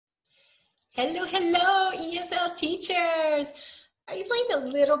Hello, hello, ESL teachers. Are you feeling a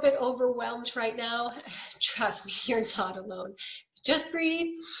little bit overwhelmed right now? Trust me, you're not alone. Just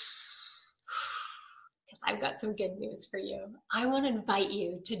breathe, because I've got some good news for you. I want to invite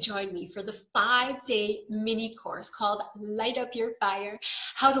you to join me for the 5-day mini course called Light Up Your Fire,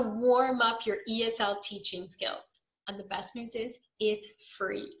 how to warm up your ESL teaching skills. And the best news is it's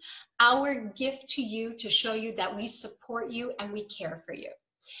free. Our gift to you to show you that we support you and we care for you.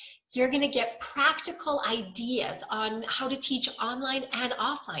 You're going to get practical ideas on how to teach online and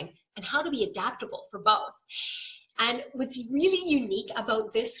offline and how to be adaptable for both. And what's really unique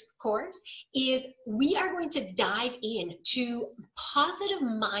about this course is we are going to dive into positive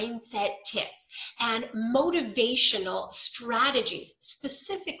mindset tips and motivational strategies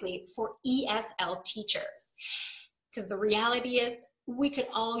specifically for ESL teachers. Because the reality is, we could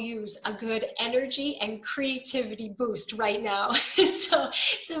all use a good energy and creativity boost right now. So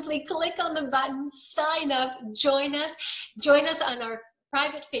simply click on the button, sign up, join us on our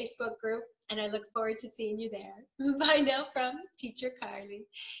private Facebook group, and I look forward to seeing you there. Bye now from Teacher Carly.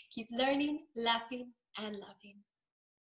 Keep learning, laughing, and loving.